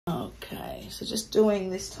So just doing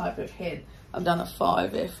this type of head. I've done a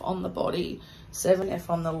 5F on the body, 7F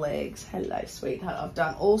on the legs. Hello, sweetheart. I've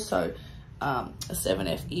done also a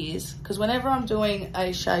 7F ears, because whenever I'm doing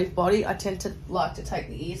a shaved body, I tend to like to take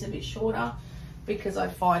the ears a bit shorter because I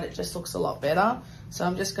find it just looks a lot better. So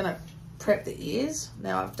I'm just going to prep the ears.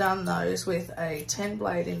 Now I've done those with a 10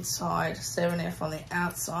 blade inside, 7F on the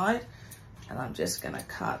outside, and I'm just going to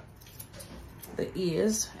cut the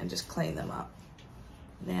ears and just clean them up.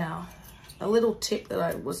 Now, a little tip that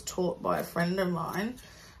I was taught by a friend of mine,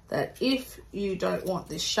 that if you don't want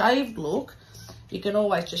this shaved look, you can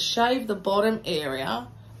always just shave the bottom area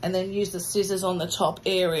and then use the scissors on the top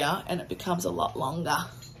area, and it becomes a lot longer.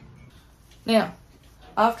 Now,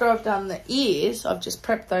 after I've done the ears, I've just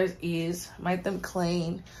prepped those ears, made them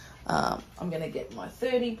clean. I'm going to get my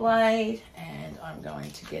 30 blade and I'm going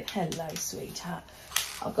to get, hello sweetheart,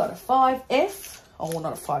 I've got a 5F, oh well,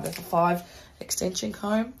 not a 5F, a 5 extension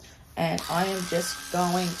comb, and I am just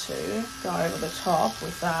going to go over the top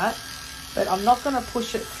with that, but I'm not going to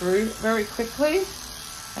push it through very quickly,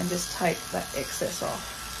 and just take that excess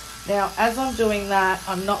off. Now, as I'm doing that,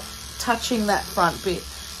 I'm not touching that front bit.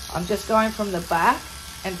 I'm just going from the back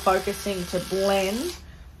and focusing to blend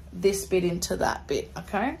this bit into that bit,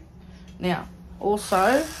 okay? Now, also,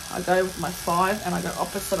 I go with my 5 and I go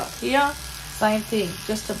opposite up here. Same thing,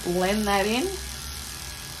 just to blend that in.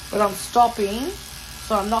 But I'm stopping,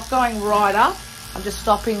 so I'm not going right up. I'm just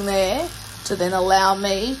stopping there to then allow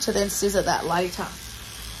me to then scissor that later.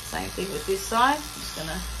 Same thing with this side. I'm just going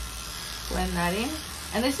to blend that in.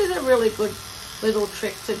 And this is a really good little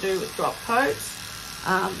trick to do with drop coats.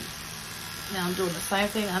 Now I'm doing the same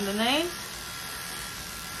thing underneath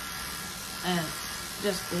and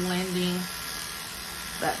just blending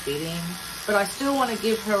that bit in. But I still want to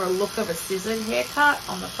give her a look of a scissored haircut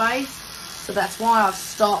on the face. So that's why I've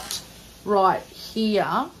stopped right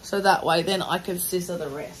here. So that way then I can scissor the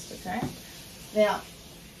rest, okay? Now,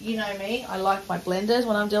 you know me, I like my blenders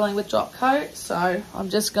when I'm dealing with drop coat. So I'm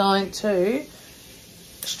just going to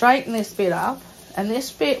straighten this bit up. And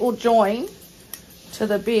this bit will join to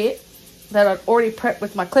the bit that I've already prepped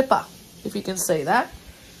with my clipper, if you can see that.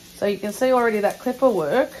 So you can see already that clipper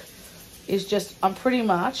work is just, I'm pretty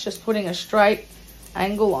much just putting a straight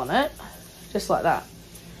angle on it, just like that,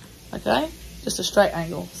 okay? Just a straight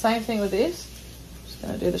angle. Same thing with this. Just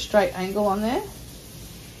going to do the straight angle on there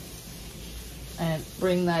and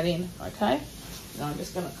bring that in, okay? Now I'm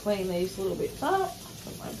just going to clean these little bits up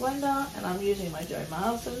with my blender, and I'm using my Joe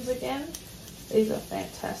Marsden's again. These are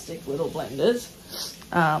fantastic little blenders.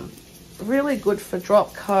 Really good for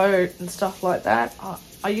drop coat and stuff like that.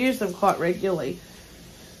 I use them quite regularly.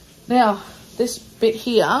 Now, this bit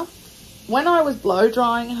here, when I was blow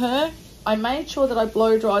drying her, I made sure that I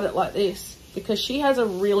blow dried it like this because she has a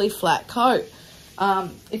really flat coat.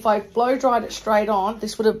 If I blow dried it straight on,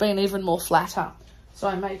 this would have been even more flatter. So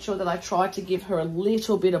I made sure that I tried to give her a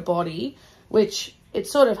little bit of body, which it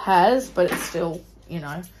sort of has, but it's still, you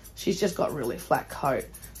know, she's just got really flat coat.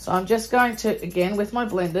 So I'm just going to, again, with my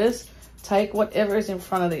blenders, take whatever is in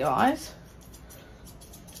front of the eyes,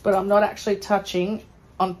 but I'm not actually touching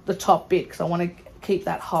on the top bit because I want to keep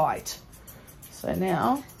that height. So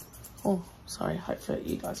now, oh, sorry, hopefully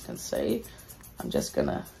you guys can see. I'm just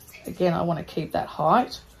gonna, again, I want to keep that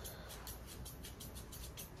height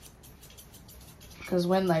because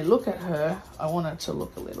when they look at her, I want her to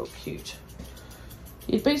look a little cute.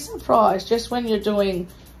 You'd be surprised, just when you're doing,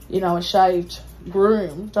 you know, a shaved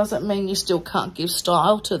groom doesn't mean you still can't give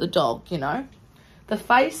style to the dog, you know. The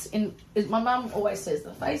face, my mum always says,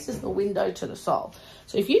 the face is the window to the soul.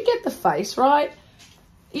 So if you get the face right,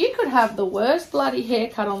 you could have the worst bloody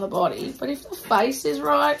haircut on the body, but if the face is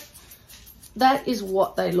right, that is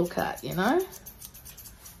what they look at, you know.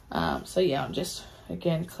 So yeah, I'm just,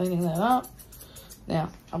 again, cleaning that up. Now,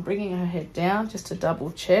 I'm bringing her head down just to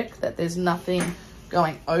double check that there's nothing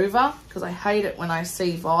going over, because I hate it when I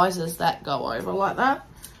see visors that go over like that.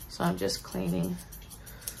 So I'm just cleaning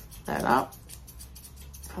that up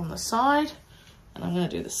from the side, and I'm going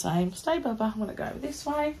to do the same. Stay, Bubba. I'm going to go this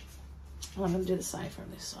way, and I'm going to do the same from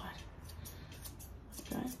this side.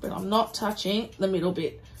 Okay, but I'm not touching the middle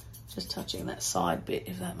bit, just touching that side bit,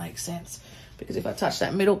 if that makes sense, because if I touch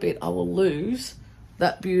that middle bit, I will lose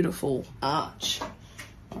that beautiful arch.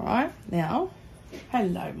 All right, now,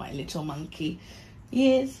 hello, my little monkey.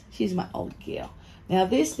 Yes, she's my old girl. Now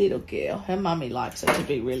this little girl, her mummy likes her to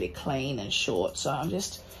be really clean and short. So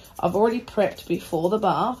I've already prepped before the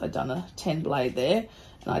bath. I've done a 10 blade there.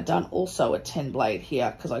 And I've done also a 10 blade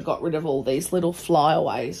here because I got rid of all these little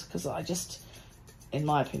flyaways because I just, in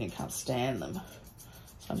my opinion, can't stand them.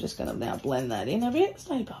 So I'm just going to now blend that in a bit.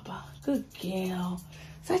 Stay, Bubba. Good girl.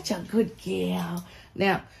 Such a good girl.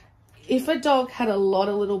 Now, if a dog had a lot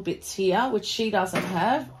of little bits here, which she doesn't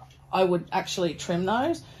have, I would actually trim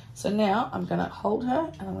those. So now I'm going to hold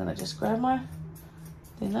her and I'm going to just grab my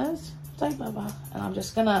thinners. Stay, Bubba. And I'm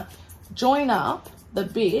just going to join up the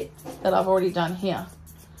bit that I've already done here.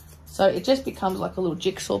 So it just becomes like a little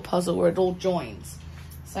jigsaw puzzle where it all joins.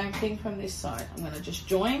 Same thing from this side. I'm going to just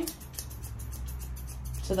join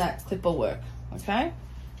to that clipper work, okay?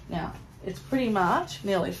 Now, it's pretty much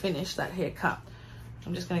nearly finished, that haircut.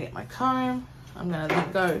 I'm just going to get my comb. I'm going to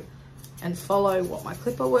then go and follow what my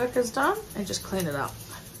clipper work has done and just clean it up.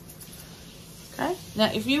 Okay?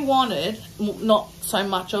 Now, if you wanted not so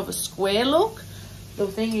much of a square look, the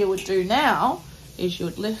thing you would do now is you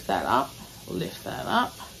would lift that up,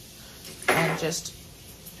 and just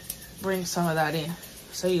bring some of that in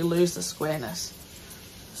so you lose the squareness.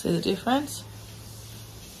 See the difference?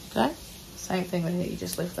 Okay? Same thing with here, you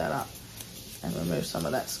just lift that up and remove some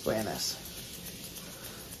of that squareness.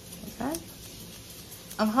 Okay?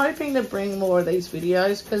 I'm hoping to bring more of these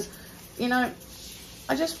videos because, you know,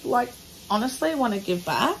 I just honestly want to give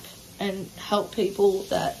back and help people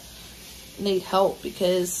that need help,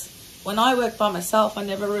 because when I worked by myself, I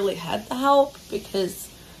never really had the help because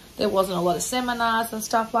there wasn't a lot of seminars and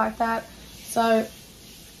stuff like that. So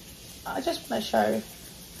I just want to show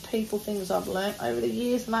people things I've learnt over the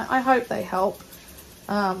years, and I hope they help.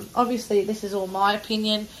 Obviously, this is all my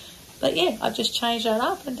opinion, but yeah, I've just changed that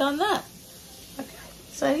up and done that. Okay,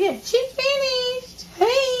 so yeah, she's finished.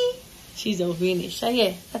 Hey, she's all finished. So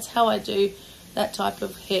yeah, that's how I do that type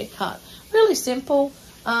of haircut. Really simple,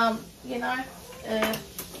 you know,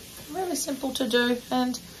 really simple to do.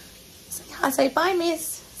 And say bye,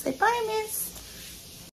 miss. Say bye, miss.